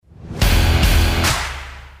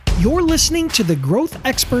You're listening to the Growth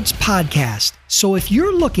Experts Podcast. So if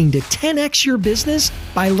you're looking to 10x your business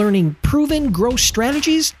by learning proven growth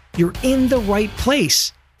strategies, you're in the right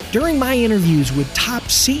place. During my interviews with top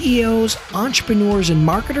CEOs, entrepreneurs, and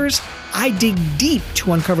marketers, I dig deep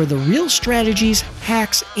to uncover the real strategies,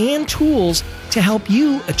 hacks, and tools to help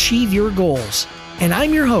you achieve your goals. And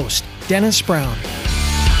I'm your host, Dennis Brown.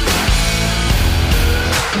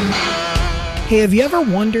 Hey, have you ever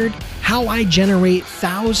wondered how I generate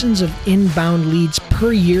thousands of inbound leads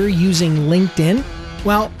per year using LinkedIn?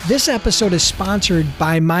 Well, this episode is sponsored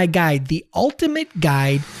by my guide, The Ultimate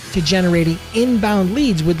Guide to Generating Inbound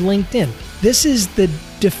Leads with LinkedIn. This is the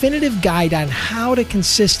definitive guide on how to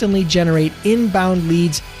consistently generate inbound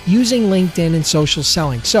leads using LinkedIn and social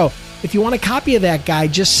selling. So if you want a copy of that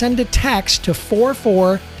guide, just send a text to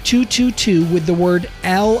 44222 with the word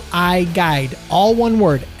LI Guide, all one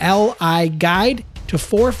word, LI Guide to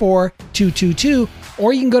 44222,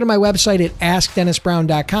 or you can go to my website at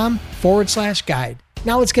askdennisbrown.com/guide.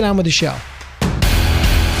 Now let's get on with the show.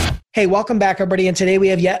 Hey, welcome back, everybody. And today we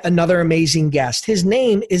have yet another amazing guest. His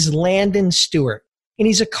name is Landon Stewart, and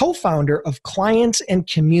he's a co-founder of Clients and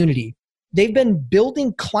Community. They've been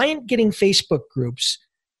building client-getting Facebook groups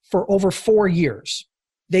for over 4 years.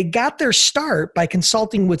 They got their start by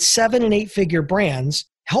consulting with 7- and 8-figure brands,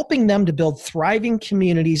 helping them to build thriving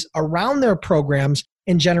communities around their programs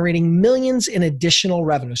and generating millions in additional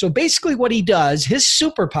revenue. So basically what he does, his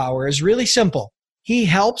superpower is really simple. He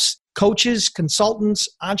helps coaches, consultants,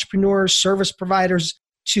 entrepreneurs, service providers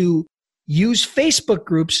to use Facebook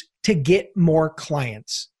groups to get more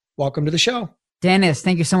clients. Welcome to the show. Dennis,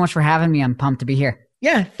 thank you so much for having me. I'm pumped to be here.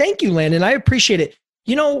 Yeah, thank you, Landon. I appreciate it.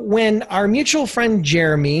 You know, when our mutual friend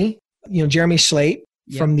Jeremy, Jeremy Slate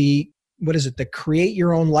from the Create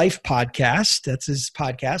Your Own Life podcast, that's his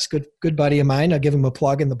podcast, good buddy of mine. I'll give him a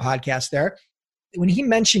plug in the podcast there. When he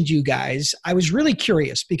mentioned you guys, I was really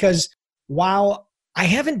curious because while I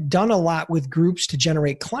haven't done a lot with groups to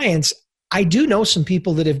generate clients, I do know some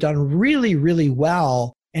people that have done really, really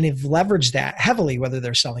well and have leveraged that heavily, whether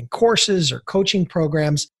they're selling courses or coaching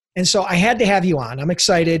programs. And so I had to have you on. I'm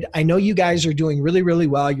excited. I know you guys are doing really, really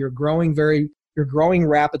well. You're growing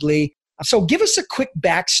rapidly. So give us a quick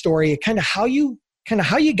backstory, kind of how you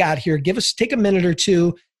got here. Take a minute or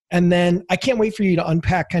two, and then I can't wait for you to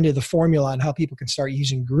unpack kind of the formula on how people can start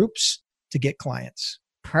using groups to get clients.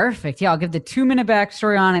 Perfect. Yeah, I'll give the 2-minute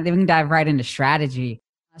backstory on it. Then we can dive right into strategy.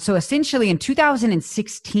 So essentially in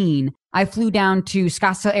 2016, I flew down to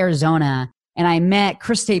Scottsdale, Arizona, and I met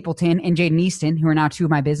Chris Stapleton and Jaden Easton, who are now 2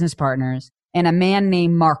 of my business partners, and a man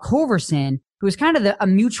named Mark Hoverson, who was kind of a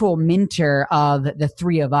mutual mentor of the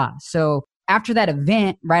 3 of us. So after that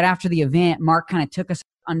event, right after the event, Mark kind of took us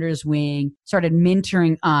under his wing, started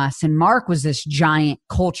mentoring us. And Mark was this giant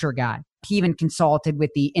culture guy. He even consulted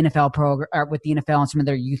with the NFL and some of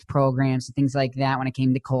their youth programs and things like that when it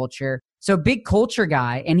came to culture. So big culture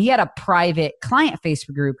guy. And he had a private client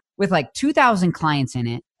Facebook group with like 2,000 clients in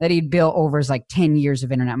it that he'd built over his like 10 years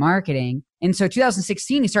of internet marketing. And so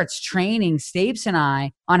 2016, he starts training Stapes and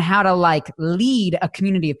I on how to like lead a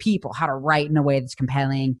community of people, how to write in a way that's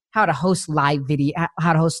compelling, how to host live video,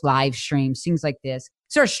 how to host live streams, things like this.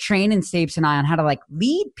 Starts training Stapes and I on how to like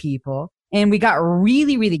lead people. And we got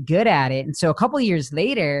really, really good at it. And so a couple of years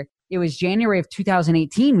later, it was January of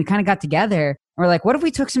 2018, we kind of got together and we're like, what if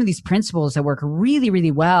we took some of these principles that work really,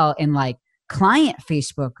 really well in like client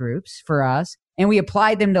Facebook groups for us, and we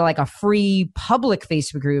applied them to like a free public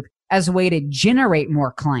Facebook group as a way to generate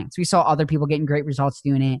more clients. We saw other people getting great results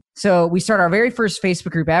doing it. So we started our very first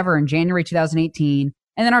Facebook group ever in January 2018.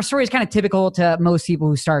 And then our story is kind of typical to most people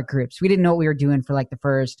who start groups. We didn't know what we were doing for like the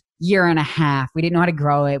first year and a half. We didn't know how to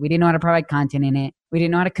grow it. We didn't know how to provide content in it. We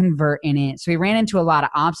didn't know how to convert in it. So we ran into a lot of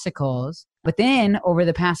obstacles. But then over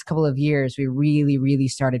the past couple of years, we really, really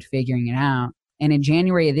started figuring it out. And in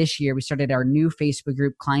January of this year, we started our new Facebook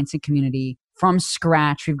group, Clients and Community, from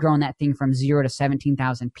scratch. We've grown that thing from 0 to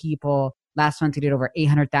 17,000 people. Last month, we did over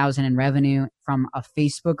 800,000 in revenue from a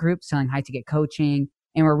Facebook group selling high ticket coaching.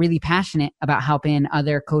 And we're really passionate about helping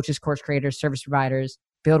other coaches, course creators, service providers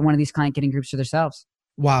build one of these client getting groups for themselves.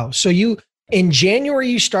 Wow. So in January,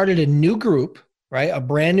 you started a new group, right? A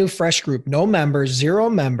brand new, fresh group, no members, 0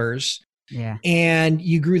 members. Yeah. And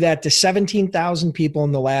you grew that to 17,000 people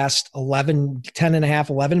in the last 11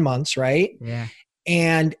 months, right? Yeah.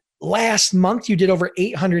 And last month, you did over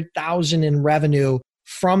 800,000 in revenue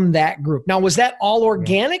from that group. Now, was that all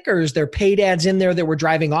organic, or is there paid ads in there that were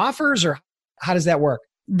driving offers, or how does that work?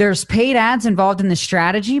 There's paid ads involved in the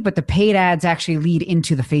strategy, but the paid ads actually lead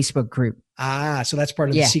into the Facebook group. So that's part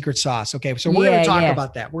of the secret sauce. Okay. So we're going to talk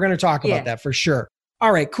about that. We're going to talk about that for sure.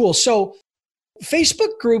 All right, cool. So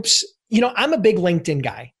Facebook groups, I'm a big LinkedIn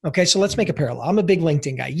guy. Okay. So let's make a parallel. I'm a big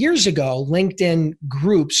LinkedIn guy. Years ago, LinkedIn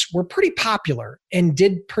groups were pretty popular and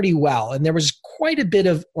did pretty well. And there was quite a bit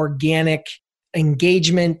of organic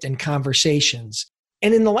engagement and conversations.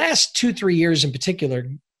 And in the last 2-3 years in particular,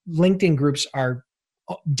 LinkedIn groups are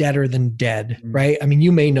deader than dead, right? I mean,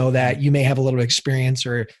 you may know that. You may have a little experience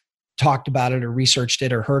or talked about it or researched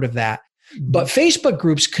it or heard of that. But Facebook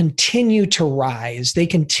groups continue to rise. They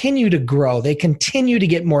continue to grow. They continue to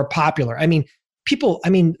get more popular. I mean,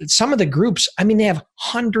 some of the groups, they have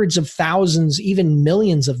hundreds of thousands, even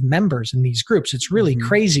millions of members in these groups. It's really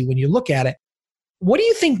crazy when you look at it. What do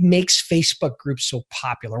you think makes Facebook groups so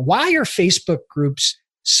popular? Why are Facebook groups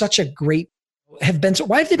why have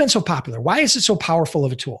they been so popular? Why is it so powerful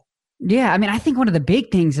of a tool? Yeah, I think one of the big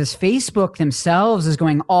things is Facebook themselves is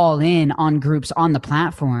going all in on groups on the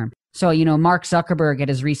platform. So, Mark Zuckerberg at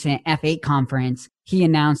his recent F8 conference, he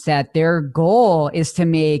announced that their goal is to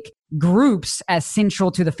make groups as central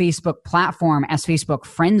to the Facebook platform as Facebook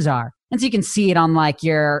friends are. And so you can see it on on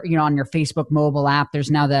your Facebook mobile app. There's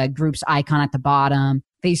now the groups icon at the bottom.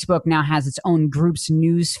 Facebook now has its own groups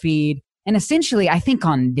news feed. And essentially, I think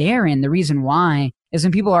on their end, the reason why is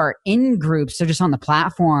when people are in groups, they're just on the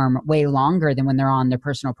platform way longer than when they're on their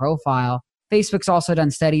personal profile. Facebook's also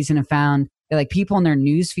done studies and have found that people in their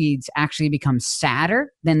news feeds actually become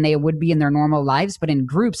sadder than they would be in their normal lives, but in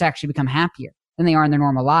groups actually become happier than they are in their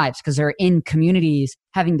normal lives because they're in communities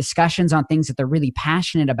having discussions on things that they're really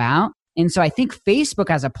passionate about. And so I think Facebook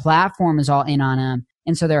as a platform is all in on them.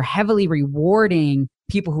 And so they're heavily rewarding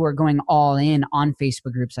people who are going all in on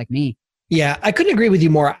Facebook groups like me. Yeah, I couldn't agree with you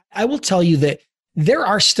more. I will tell you that there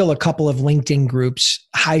are still a couple of LinkedIn groups,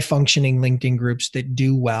 high functioning LinkedIn groups that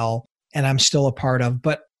do well, and I'm still a part of.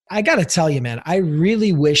 But I got to tell you, man, I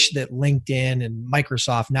really wish that LinkedIn and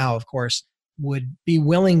Microsoft now, of course, would be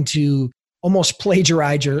willing to almost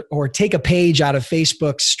plagiarize or take a page out of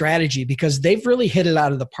Facebook's strategy because they've really hit it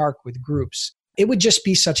out of the park with groups. It would just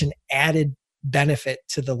be such an added benefit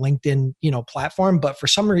to the LinkedIn, platform, but for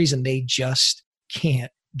some reason they just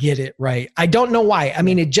can't get it right. I don't know why.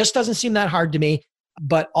 It just doesn't seem that hard to me,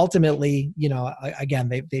 but ultimately, again,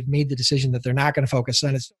 they've made the decision that they're not going to focus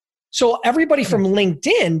on it. So everybody from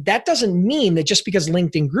LinkedIn, that doesn't mean that just because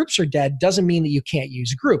LinkedIn groups are dead, doesn't mean that you can't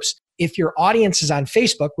use groups. If your audience is on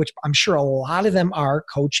Facebook, which I'm sure a lot of them are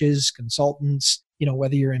coaches, consultants,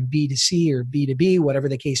 whether you're in B2C or B2B, whatever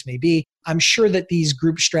the case may be, I'm sure that these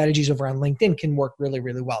group strategies over on LinkedIn can work really,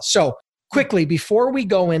 really well. So quickly, before we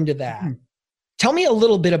go into that, tell me a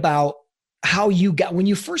little bit about how when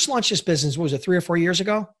you first launched this business, what was it, 3 or 4 years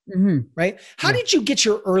ago? Right? How did you get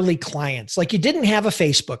your early clients? You didn't have a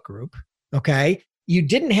Facebook group. Okay. You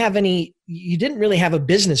didn't really have a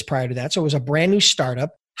business prior to that. So it was a brand new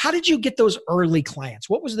startup. How did you get those early clients?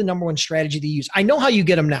 What was the number one strategy that you used? I know how you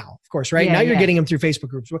get them now, of course, right? Now you're getting them through Facebook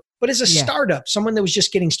groups, but as a startup, someone that was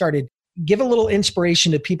just getting started, give a little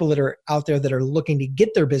inspiration to people that are out there that are looking to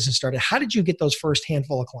get their business started. How did you get those first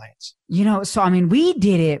handful of clients? We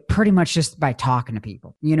did it pretty much just by talking to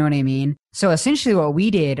people. You know what I mean? So essentially what we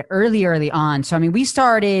did early on. So, we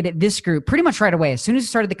started this group pretty much right away. As soon as we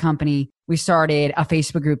started the company, we started a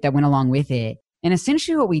Facebook group that went along with it. And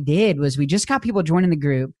essentially what we did was we just got people joining the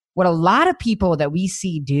group. What a lot of people that we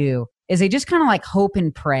see do is they just kind of hope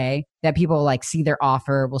and pray that people see their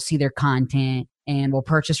offer, will see their content, and will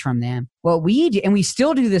purchase from them. What we do, and we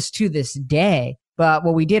still do this to this day, but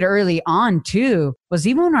what we did early on too was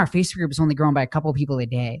even when our Facebook group was only growing by a couple of people a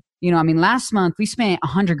day. Last month we spent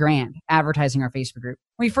 $100,000 advertising our Facebook group.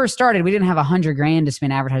 When we first started, we didn't have $100,000 to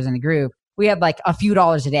spend advertising the group. We had a few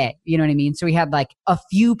dollars a day. You know what I mean? So we had a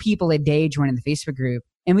few people a day joining the Facebook group.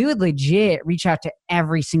 And we would legit reach out to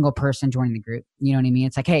every single person joining the group. You know what I mean?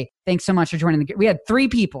 It's hey, thanks so much for joining the group. We had 3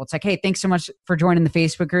 people. It's hey, thanks so much for joining the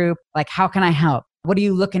Facebook group. How can I help? What are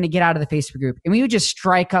you looking to get out of the Facebook group? And we would just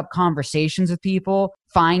strike up conversations with people,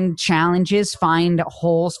 find challenges, find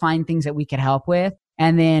holes, find things that we could help with,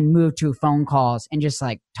 and then move to phone calls and just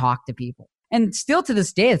talk to people. And still to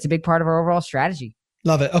this day, it's a big part of our overall strategy.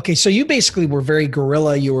 Love it. Okay. So you basically were very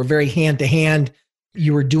guerrilla. You were very hand to hand.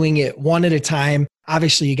 You were doing it one at a time.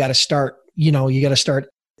 Obviously you got to start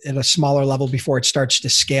at a smaller level before it starts to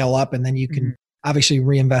scale up. And then you can obviously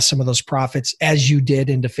reinvest some of those profits as you did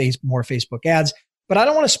into more Facebook ads. But I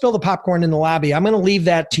don't want to spill the popcorn in the lobby. I'm going to leave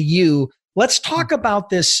that to you. Let's talk about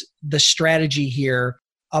the strategy here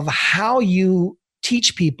of how you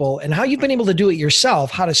teach people and how you've been able to do it yourself,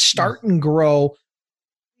 how to start and grow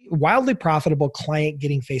wildly profitable client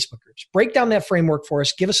getting Facebook groups. Break down that framework for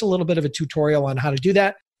us. Give us a little bit of a tutorial on how to do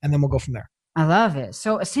that, and then we'll go from there. I love it.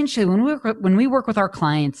 So essentially, when we work with our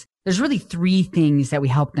clients, there's really three things that we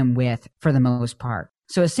help them with for the most part.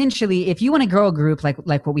 So essentially, if you want to grow a group like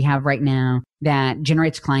what we have right now that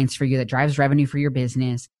generates clients for you, that drives revenue for your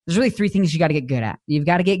business, there's really three things you got to get good at. You've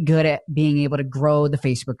got to get good at being able to grow the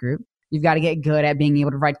Facebook group. You've got to get good at being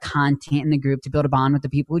able to write content in the group to build a bond with the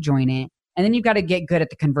people who join it. And then you've got to get good at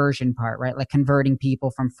the conversion part, right? Like converting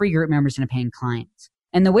people from free group members into paying clients.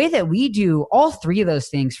 And the way that we do all three of those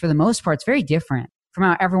things, for the most part, it's very different from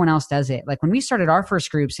how everyone else does it. Like when we started our first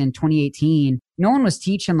groups in 2018, no one was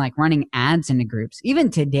teaching like running ads into groups. Even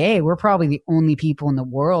today, we're probably the only people in the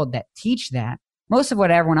world that teach that. Most of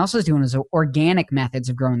what everyone else is doing is organic methods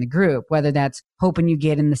of growing the group, whether that's hoping you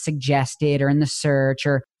get in the suggested or in the search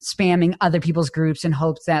or spamming other people's groups in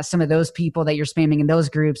hopes that some of those people that you're spamming in those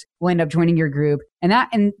groups will end up joining your group.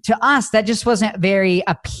 And to us, that just wasn't very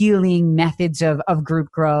appealing methods of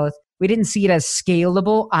group growth. We didn't see it as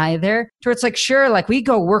scalable either. So it's like, sure, like we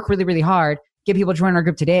go work really, really hard, get people to join our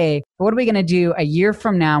group today. But what are we going to do a year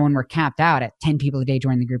from now when we're capped out at 10 people a day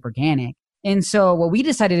joining the group organic? And so what we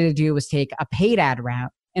decided to do was take a paid ad route.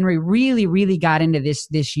 And we really, really got into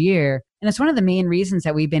this year. And it's one of the main reasons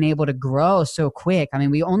that we've been able to grow so quick. I mean,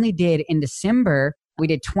 we only did in December, we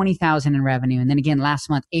did 20,000 in revenue. And then again, last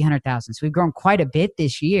month, 800,000. So we've grown quite a bit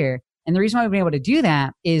this year. And the reason why we've been able to do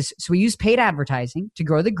that is, so we use paid advertising to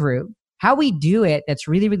grow the group. How we do it, that's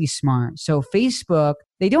really, really smart. So Facebook,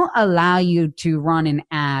 they don't allow you to run an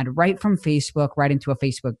ad right from Facebook right into a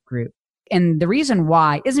Facebook group. And the reason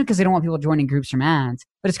why isn't because they don't want people joining groups from ads,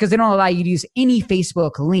 but it's because they don't allow you to use any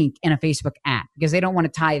Facebook link in a Facebook ad because they don't want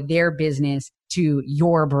to tie their business to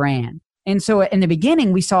your brand. And so in the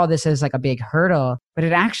beginning, we saw this as like a big hurdle, but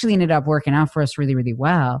it actually ended up working out for us really, really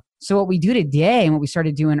well. So what we do today and what we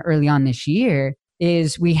started doing early on this year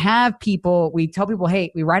is we tell people,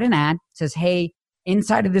 hey, we write an ad, says, hey,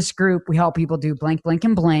 inside of this group, we help people do blank, blank,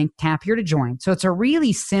 and blank, tap here to join. So it's a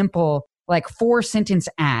really simple, like 4-sentence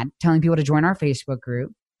ad telling people to join our Facebook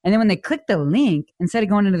group. And then when they click the link, instead of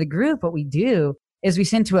going into the group, what we do is we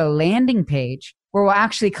send to a landing page where we'll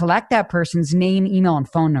actually collect that person's name, email, and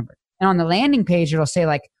phone number. And on the landing page, it'll say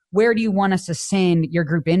like, where do you want us to send your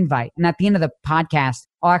group invite? And at the end of the podcast,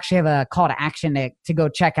 I'll actually have a call to action to go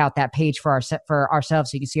check out that page for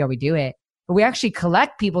ourselves so you can see how we do it. But we actually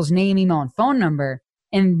collect people's name, email, and phone number,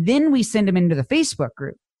 and then we send them into the Facebook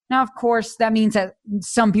group. Now, of course, that means that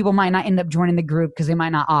some people might not end up joining the group because they might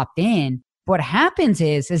not opt in. But what happens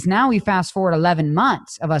is now we fast forward 11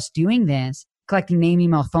 months of us doing this, collecting name,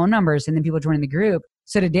 email, phone numbers, and then people joining the group.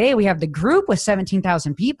 So today we have the group with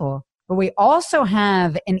 17,000 people, but we also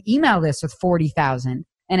have an email list with 40,000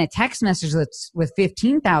 and a text message list with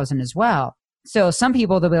 15,000 as well. So some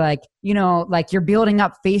people, they'll be like, like you're building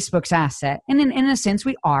up Facebook's asset. And in a sense,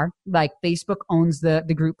 we are. Like Facebook owns the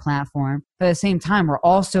group platform. But at the same time, we're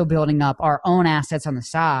also building up our own assets on the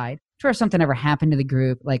side. To where if something ever happened to the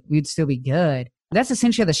group, like we'd still be good. That's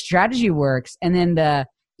essentially how the strategy works. And then the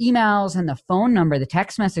emails and the phone number, the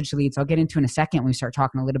text message leads, I'll get into in a second when we start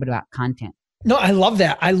talking a little bit about content. No, I love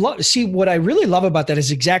that. See, what I really love about that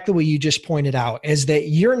is exactly what you just pointed out, is that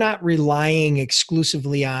you're not relying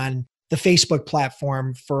exclusively on the Facebook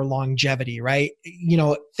platform for longevity, right?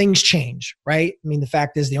 Things change, right? I mean, the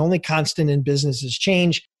fact is the only constant in business is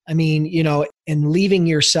change. I mean, and leaving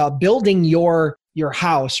yourself, building your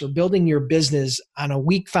house or building your business on a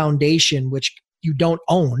weak foundation, which you don't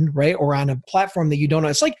own, right? Or on a platform that you don't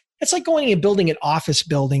own. It's like going and building an office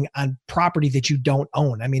building on property that you don't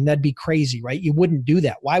own. I mean, that'd be crazy, right? You wouldn't do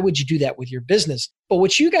that. Why would you do that with your business? But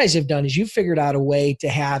what you guys have done is you figured out a way to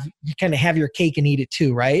you kind of have your cake and eat it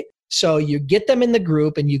too, right? So you get them in the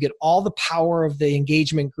group and you get all the power of the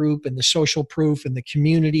engagement group and the social proof and the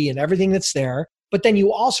community and everything that's there. But then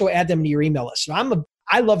you also add them to your email list. So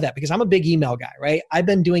I love that because I'm a big email guy, right? I've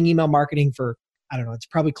been doing email marketing for, I don't know, it's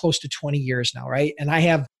probably close to 20 years now, right? And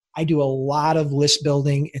I do a lot of list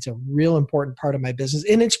building. It's a real important part of my business.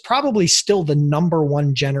 And it's probably still the number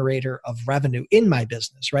one generator of revenue in my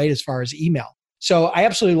business, right? As far as email. So I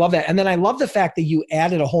absolutely love that. And then I love the fact that you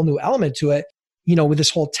added a whole new element to it, with this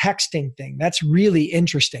whole texting thing. That's really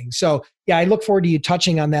interesting. So yeah, I look forward to you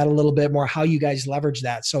touching on that a little bit more, how you guys leverage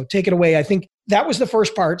that. So take it away. I think that was the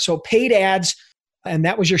first part. So paid ads, and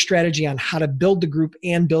that was your strategy on how to build the group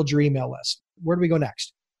and build your email list. Where do we go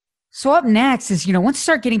next? So up next is, once you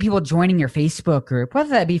start getting people joining your Facebook group, whether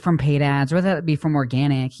that be from paid ads, whether that be from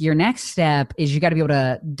organic, your next step is you got to be able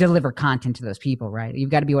to deliver content to those people, right? You've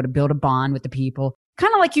got to be able to build a bond with the people,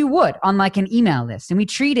 kind of like you would on like an email list. And we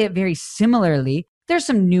treat it very similarly. There's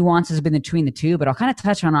some nuances between the two, but I'll kind of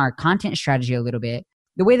touch on our content strategy a little bit.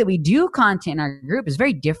 The way that we do content in our group is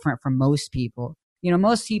very different from most people.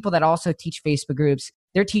 Most people that also teach Facebook groups,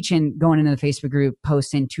 they're teaching going into the Facebook group,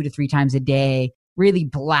 posting 2 to 3 times a day, really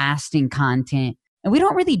blasting content. And we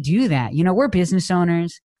don't really do that. We're business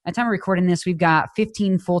owners. At the time of recording this, we've got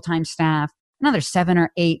 15 full-time staff, another 7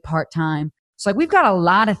 or 8 part-time. So we've got a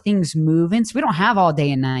lot of things moving. So we don't have all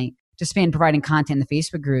day and night to spend providing content in the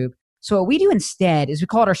Facebook group. So what we do instead is we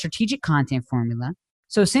call it our strategic content formula.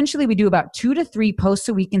 So essentially we do about 2 to 3 posts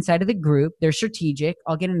a week inside of the group. They're strategic.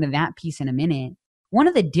 I'll get into that piece in a minute. One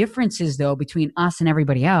of the differences though between us and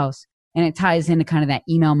everybody else, and it ties into kind of that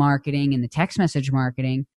email marketing and the text message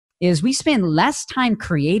marketing, is we spend less time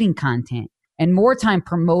creating content and more time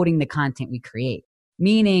promoting the content we create.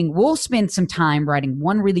 Meaning we'll spend some time writing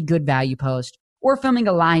one really good value post or filming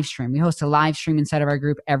a live stream. We host a live stream inside of our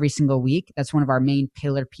group every single week. That's one of our main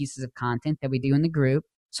pillar pieces of content that we do in the group.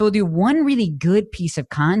 So we'll do one really good piece of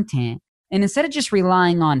content. And instead of just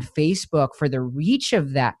relying on Facebook for the reach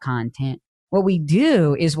of that content, what we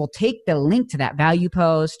do is we'll take the link to that value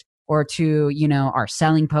post or to, our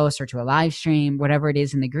selling post or to a live stream, whatever it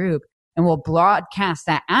is in the group, and we'll broadcast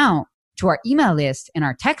that out to our email list and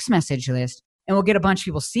our text message list. And we'll get a bunch of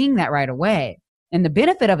people seeing that right away. And the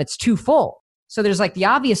benefit of it's twofold. So there's like the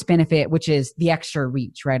obvious benefit, which is the extra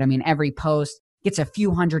reach, right? I mean, every post gets a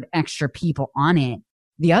few hundred extra people on it.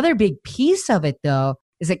 The other big piece of it though,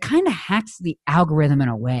 is it kind of hacks the algorithm in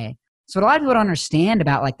a way. So what a lot of people don't understand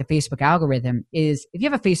about like the Facebook algorithm is if you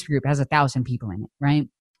have a Facebook group that has 1,000 people in it, right?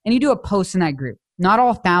 And you do a post in that group, not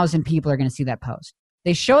all 1,000 people are going to see that post.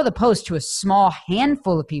 They show the post to a small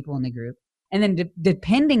handful of people in the group. And then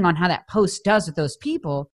depending on how that post does with those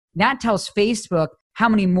people, that tells Facebook how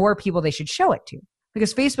many more people they should show it to.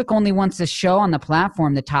 Because Facebook only wants to show on the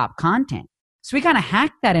platform the top content. So we kind of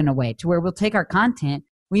hack that in a way to where we'll take our content,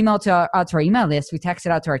 we email it out to our email list, we text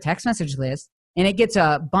it out to our text message list, and it gets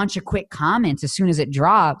a bunch of quick comments as soon as it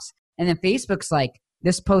drops. And then Facebook's like,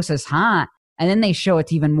 this post is hot. And then they show it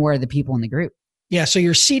to even more of the people in the group. Yeah. So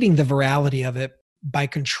you're seeding the virality of it by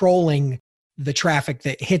controlling the traffic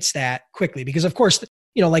that hits that quickly. Because of course,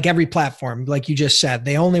 like every platform, like you just said,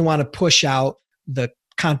 they only want to push out the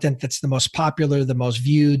content that's the most popular, the most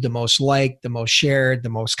viewed, the most liked, the most shared, the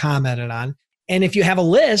most commented on. And if you have a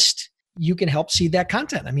list, you can help seed that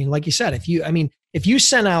content. I mean, like you said, if you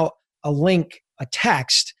send out a link, a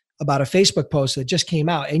text about a Facebook post that just came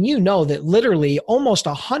out, and that literally almost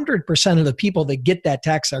 100% of the people that get that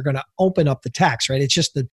text are going to open up the text, right? It's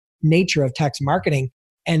just the nature of text marketing.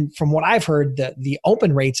 And from what I've heard, the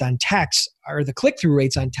open rates on text or the click-through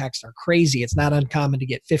rates on text are crazy. It's not uncommon to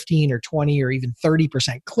get 15 or 20 or even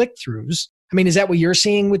 30% click-throughs. I mean, is that what you're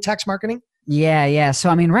seeing with text marketing? Yeah.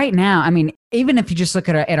 So, right now, even if you just look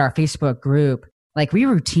at our Facebook group, like we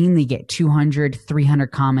routinely get 200, 300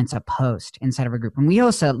 comments a post inside of a group. When we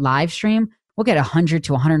host a live stream, we'll get 100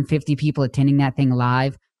 to 150 people attending that thing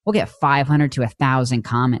live. We'll get 500 to 1,000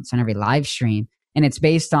 comments on every live stream. And it's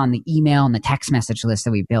based on the email and the text message list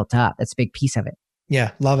that we built up. That's a big piece of it.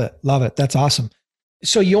 Yeah, love it. Love it. That's awesome.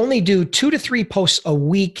 So you only do 2 to 3 posts a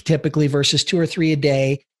week typically versus 2 or 3 a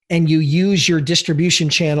day. And you use your distribution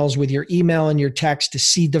channels with your email and your text to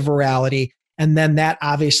seed the virality. And then that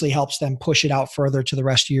obviously helps them push it out further to the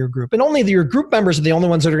rest of your group. And only your group members are the only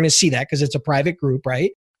ones that are going to see that because it's a private group,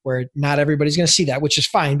 right? Where not everybody's going to see that, which is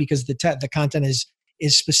fine because the content is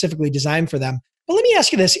specifically designed for them. But let me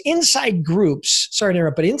ask you this, inside groups, sorry to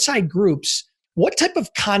interrupt, but inside groups, what type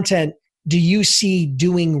of content do you see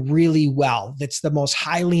doing really well that's the most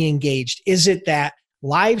highly engaged? Is it that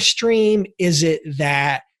live stream? Is it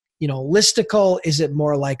that, listicle? Is it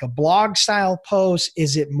more like a blog style post?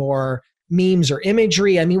 Is it more memes or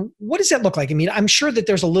imagery? What does that look like? I'm sure that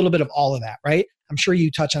there's a little bit of all of that, right? I'm sure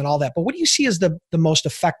you touch on all that, but what do you see as the most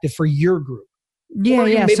effective for your group? Yeah.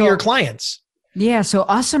 Maybe your clients. Yeah. So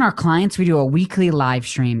us and our clients, we do a weekly live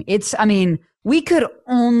stream. We could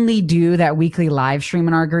only do that weekly live stream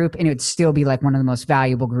in our group and it would still be like one of the most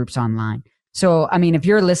valuable groups online. So, if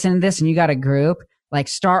you're listening to this and you got a group, like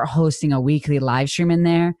start hosting a weekly live stream in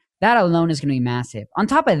there. That alone is going to be massive. On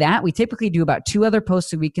top of that, we typically do about 2 other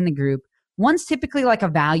posts a week in the group. One's typically like a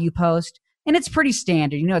value post and it's pretty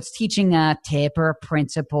standard. It's teaching a tip or a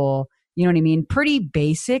principle. You know what I mean? Pretty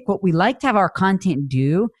basic. What we like to have our content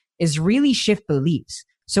do is really shift beliefs.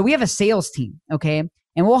 So we have a sales team, okay?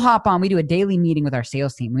 And we'll hop on. We do a daily meeting with our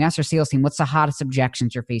sales team. We ask our sales team, what's the hottest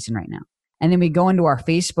objections you're facing right now? And then we go into our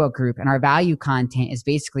Facebook group and our value content is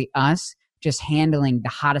basically us just handling the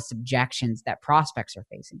hottest objections that prospects are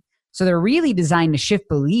facing. So they're really designed to shift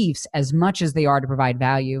beliefs as much as they are to provide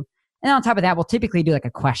value. And on top of that, we'll typically do like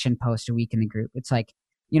a question post a week in the group. It's like,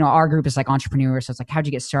 our group is like entrepreneurs. So it's like, how'd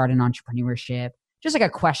you get started in entrepreneurship? Just like a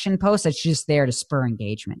question post that's just there to spur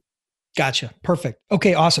engagement. Gotcha. Perfect.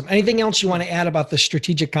 Okay, awesome. Anything else you want to add about the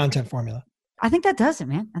strategic content formula? I think that does it,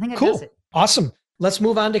 man. I think it Cool. does it. Awesome. Let's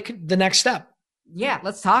move on to the next step. Yeah,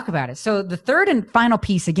 let's talk about it. So the third and final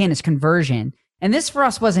piece again is conversion. And this for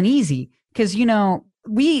us wasn't easy because,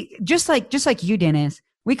 we just like you, Dennis,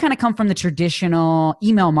 we kind of come from the traditional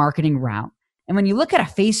email marketing route. And when you look at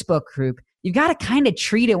a Facebook group, you've got to kind of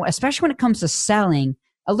treat it, especially when it comes to selling,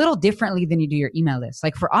 a little differently than you do your email list.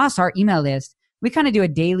 Like for us, our email list, we kind of do a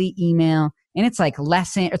daily email and it's like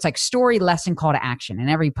story, lesson, call to action in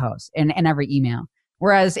every post and every email.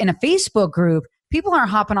 Whereas in a Facebook group, people aren't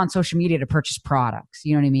hopping on social media to purchase products.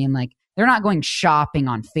 You know what I mean? Like they're not going shopping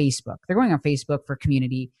on Facebook. They're going on Facebook for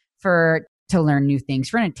community, to learn new things,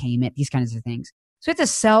 for entertainment, these kinds of things. So we have to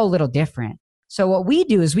sell a little different. So what we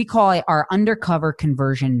do is we call it our undercover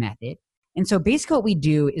conversion method. And so basically what we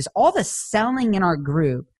do is all the selling in our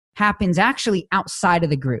group happens actually outside of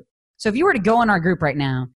the group. So if you were to go in our group right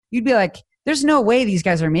now, you'd be like, there's no way these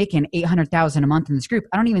guys are making $800,000 a month in this group.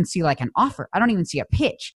 I don't even see like an offer. I don't even see a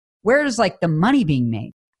pitch. Where's like the money being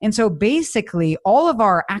made? And so basically all of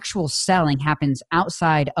our actual selling happens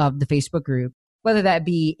outside of the Facebook group, whether that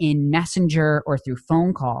be in Messenger or through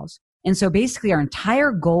phone calls. And so basically our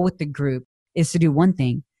entire goal with the group is to do one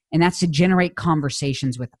thing, and that's to generate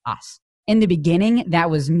conversations with us. In the beginning, that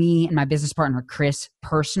was me and my business partner, Chris,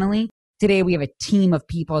 personally. Today, we have a team of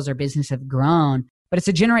people as our business have grown, but it's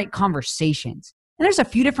to generate conversations. And there's a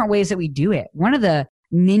few different ways that we do it. One of the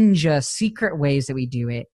ninja secret ways that we do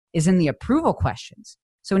it is in the approval questions.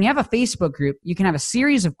 So when you have a Facebook group, you can have a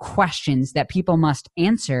series of questions that people must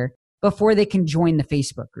answer before they can join the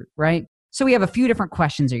Facebook group, right? So we have a few different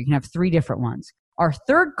questions there. You can have 3 different ones. Our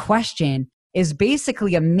third question is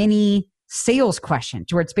basically a mini sales question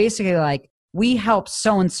to where it's basically like, we help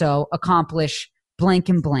so-and-so accomplish blank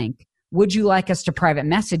and blank. Would you like us to private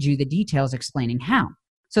message you the details explaining how?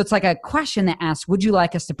 So it's like a question that asks, would you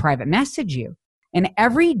like us to private message you? And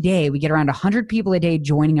every day we get around 100 people a day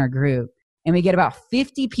joining our group, and we get about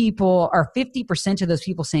 50 people or 50% of those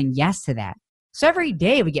people saying yes to that. So every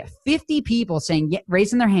day we get 50 people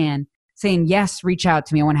raising their hand, saying, yes, reach out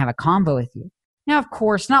to me. I want to have a convo with you. Now, of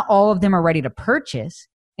course, not all of them are ready to purchase.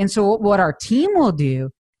 And so what our team will do,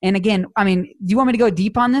 and again, I mean, do you want me to go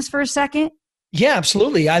deep on this for a second? Yeah,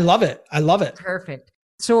 absolutely. I love it. Perfect.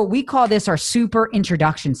 So we call this our super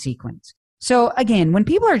introduction sequence. So again, when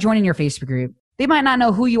people are joining your Facebook group, they might not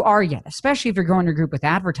know who you are yet, especially if you're growing your group with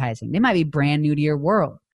advertising. They might be brand new to your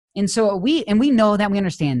world. And so we know that, we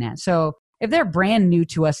understand that. So if they're brand new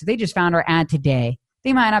to us, if they just found our ad today,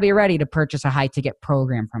 they might not be ready to purchase a high ticket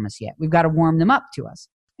program from us yet. We've got to warm them up to us.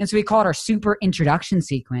 And so we call it our super introduction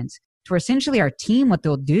sequence, to where essentially our team, what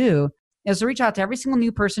they'll do is to reach out to every single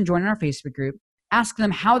new person joining our Facebook group, ask them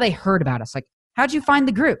how they heard about us. Like, how'd you find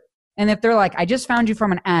the group? And if they're like, I just found you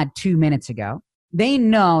from an ad 2 minutes ago, they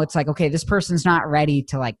know it's like, okay, this person's not ready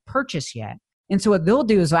to like purchase yet. And so what they'll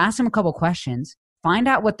do is they'll ask them a couple questions, find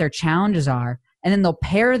out what their challenges are, and then they'll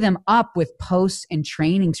pair them up with posts and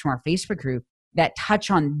trainings from our Facebook group that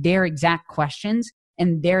touch on their exact questions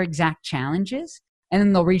and their exact challenges. And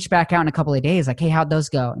then they'll reach back out in a couple of days like, hey, how'd those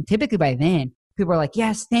go? And typically by then, people are like,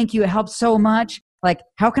 yes, thank you. It helped so much. Like,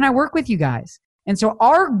 how can I work with you guys? And so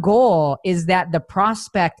our goal is that the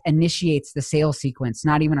prospect initiates the sales sequence,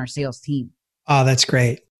 not even our sales team. Oh, that's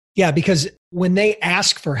great. Yeah, because when they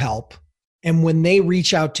ask for help and when they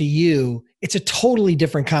reach out to you, it's a totally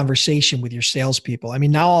different conversation with your salespeople. I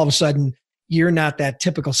mean, now all of a sudden, you're not that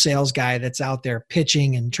typical sales guy that's out there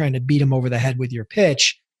pitching and trying to beat them over the head with your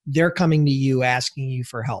pitch. They're coming to you, asking you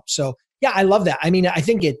for help. So yeah, I love that. I mean, I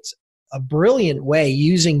think it's a brilliant way,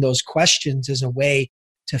 using those questions as a way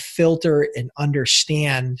to filter and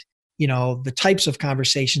understand, the types of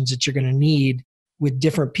conversations that you're going to need with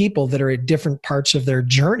different people that are at different parts of their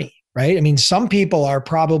journey, right? I mean, some people are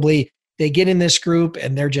probably, they get in this group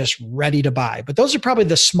and they're just ready to buy, but those are probably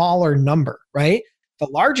the smaller number, right? The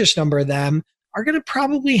largest number of them are going to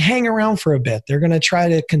probably hang around for a bit. They're going to try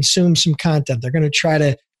to consume some content. They're going to try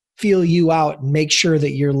to feel you out and make sure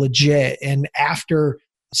that you're legit. And after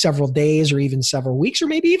several days or even several weeks or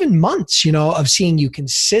maybe even months, of seeing you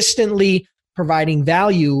consistently providing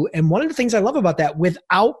value. And one of the things I love about that,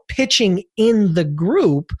 without pitching in the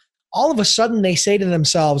group, all of a sudden they say to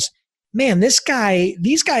themselves, man, these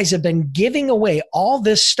guys have been giving away all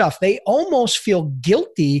this stuff. They almost feel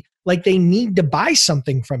guilty, like they need to buy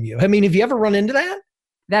something from you. I mean, have you ever run into that?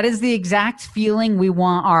 That is the exact feeling we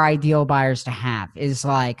want our ideal buyers to have, is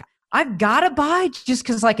like, I've got to buy just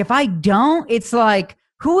because like, if I don't, it's like,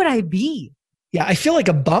 who would I be? Yeah, I feel like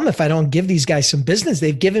a bum if I don't give these guys some business.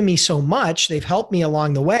 They've given me so much. They've helped me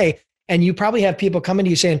along the way. And you probably have people coming to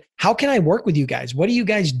you saying, how can I work with you guys? What do you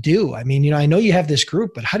guys do? I mean, I know you have this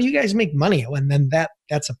group, but how do you guys make money? And then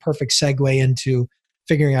that's a perfect segue into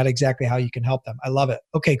figuring out exactly how you can help them. I love it.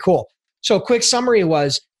 Okay, cool. So quick summary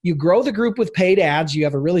was you grow the group with paid ads. You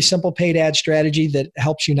have a really simple paid ad strategy that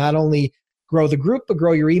helps you not only grow the group, but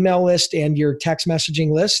grow your email list and your text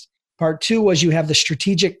messaging list. Part 2 was you have the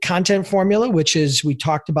strategic content formula, which is we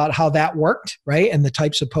talked about how that worked, right? And the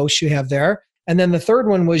types of posts you have there. And then the third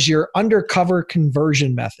one was your undercover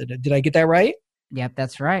conversion method. Did I get that right? Yep,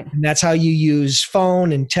 that's right. And that's how you use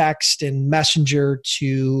phone and text and messenger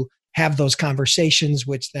to have those conversations,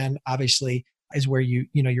 which then obviously is where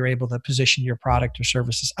you're able to position your product or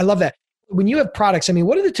services. I love that. When you have products, I mean,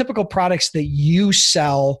 what are the typical products that you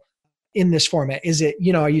sell in this format? Is it,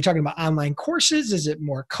 are you talking about online courses? Is it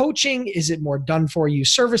more coaching? Is it more done for you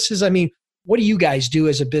services? I mean, what do you guys do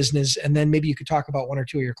as a business? And then maybe you could talk about one or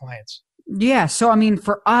two of your clients. Yeah. So, I mean,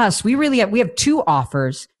 for us, we have 2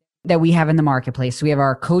 offers that we have in the marketplace. So we have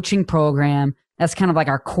our coaching program. That's kind of like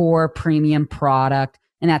our core premium product.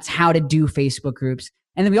 And that's how to do Facebook groups.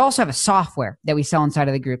 And then we also have a software that we sell inside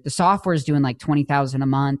of the group. The software is doing like $20,000 a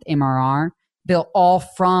month MRR, built all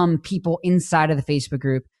from people inside of the Facebook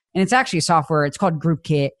group. And it's actually a software. It's called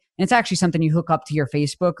GroupKit. And it's actually something you hook up to your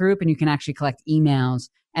Facebook group and you can actually collect emails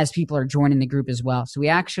as people are joining the group as well. So we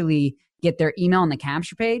actually get their email on the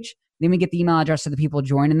capture page. Then we get the email address of the people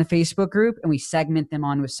joining the Facebook group and we segment them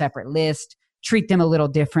onto a separate list, treat them a little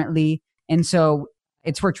differently. And so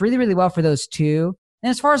it's worked really, really well for those 2. And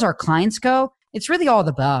as far as our clients go, it's really all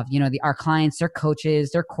the above. Our clients, they're coaches,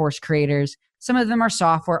 they're course creators. Some of them are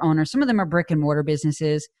software owners. Some of them are brick and mortar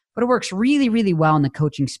businesses. But it works really, really well in the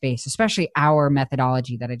coaching space, especially our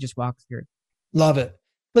methodology that I just walked through. Love it.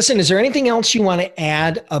 Listen, is there anything else you want to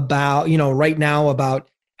add about, right now about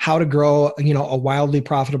how to grow, a wildly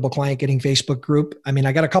profitable client getting Facebook group? I mean,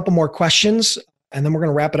 I got a couple more questions and then we're going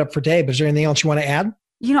to wrap it up for today. But is there anything else you want to add?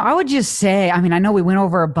 I would just say, I mean, I know we went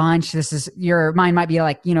over a bunch. Your mind might be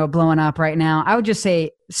like, blowing up right now. I would just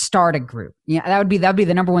say start a group. Yeah, that would be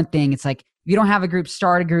the number one thing. It's like, if you don't have a group,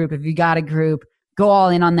 start a group. If you got a group, go all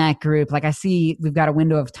in on that group. Like I see we've got a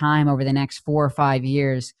window of time over the next 4 or 5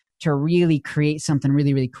 years to really create something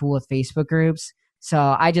really, really cool with Facebook groups.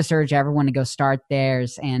 So I just urge everyone to go start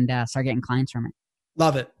theirs and start getting clients from it.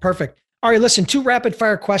 Love it. Perfect. All right, listen, 2 rapid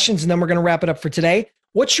fire questions and then we're going to wrap it up for today.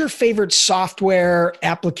 What's your favorite software,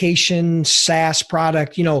 application, SaaS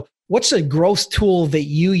product? What's a growth tool that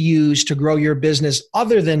you use to grow your business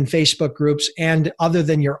other than Facebook groups and other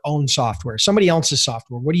than your own software, somebody else's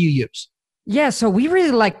software? What do you use? Yeah, so we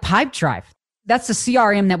really like Pipedrive. That's the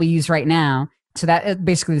CRM that we use right now. So that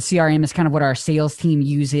basically the CRM is kind of what our sales team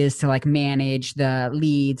uses to like manage the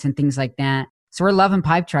leads and things like that. So we're loving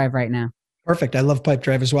Pipedrive right now. Perfect. I love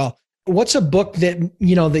Pipedrive as well. What's a book that,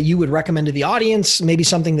 that you would recommend to the audience? Maybe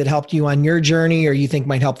something that helped you on your journey or you think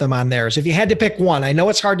might help them on theirs. If you had to pick one, I know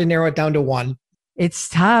it's hard to narrow it down to one. It's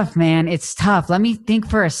tough, man. It's tough. Let me think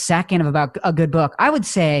for a second about a good book. I would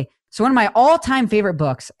say, so one of my all-time favorite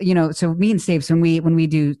books, so me and Stapes, when we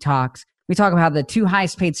do talks, we talk about how the 2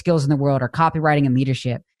 highest paid skills in the world are copywriting and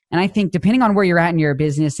leadership. And I think depending on where you're at in your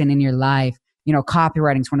business and in your life,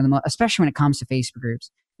 copywriting is one of the most, especially when it comes to Facebook groups,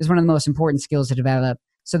 is one of the most important skills to develop.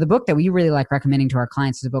 So the book that we really like recommending to our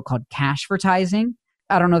clients is a book called Cashvertising.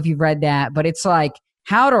 I don't know if you've read that, but it's like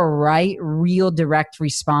how to write real direct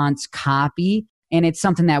response copy. And it's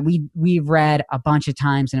something that we've read a bunch of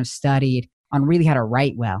times and have studied on really how to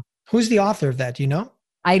write well. Who's the author of that? Do you know?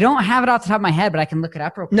 I don't have it off the top of my head, but I can look it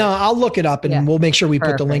up real quick. No, I'll look it up and we'll make sure we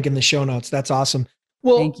put the link in the show notes. That's awesome.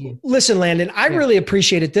 Well, thank you. Listen, Landon, I really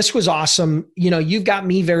appreciate it. This was awesome. You've got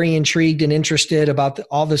me very intrigued and interested about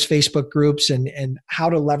all this Facebook groups and how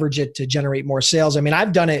to leverage it to generate more sales. I mean,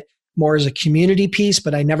 I've done it more as a community piece,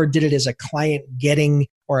 but I never did it as a client getting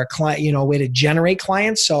or a client, a way to generate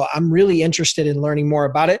clients. So I'm really interested in learning more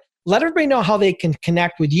about it. Let everybody know how they can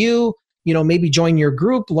connect with you, maybe join your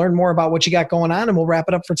group, learn more about what you got going on, and we'll wrap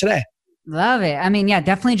it up for today. Love it. I mean, yeah,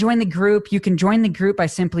 definitely join the group. You can join the group by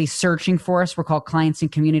simply searching for us. We're called Clients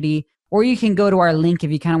and Community. Or you can go to our link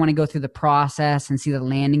if you kind of want to go through the process and see the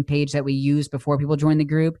landing page that we use before people join the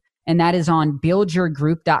group. And that is on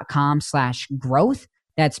buildyourgroup.com/growth.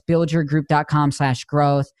 That's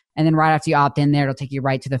buildyourgroup.com/growth. And then right after you opt in there, it'll take you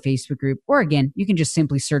right to the Facebook group. Or again, you can just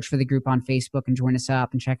simply search for the group on Facebook and join us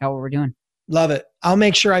up and check out what we're doing. Love it. I'll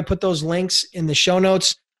make sure I put those links in the show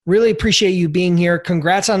notes. Really appreciate you being here.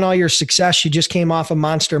 Congrats on all your success. You just came off a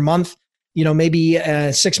monster month. Maybe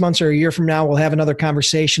 6 months or a year from now, we'll have another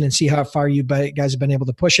conversation and see how far you guys have been able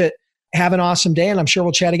to push it. Have an awesome day, and I'm sure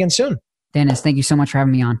we'll chat again soon. Dennis, thank you so much for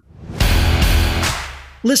having me on.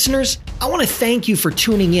 Listeners, I want to thank you for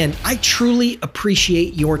tuning in. I truly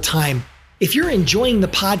appreciate your time. If you're enjoying the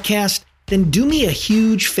podcast, then do me a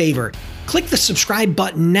huge favor. Click the subscribe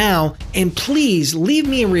button now and please leave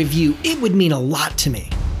me a review. It would mean a lot to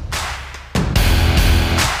me.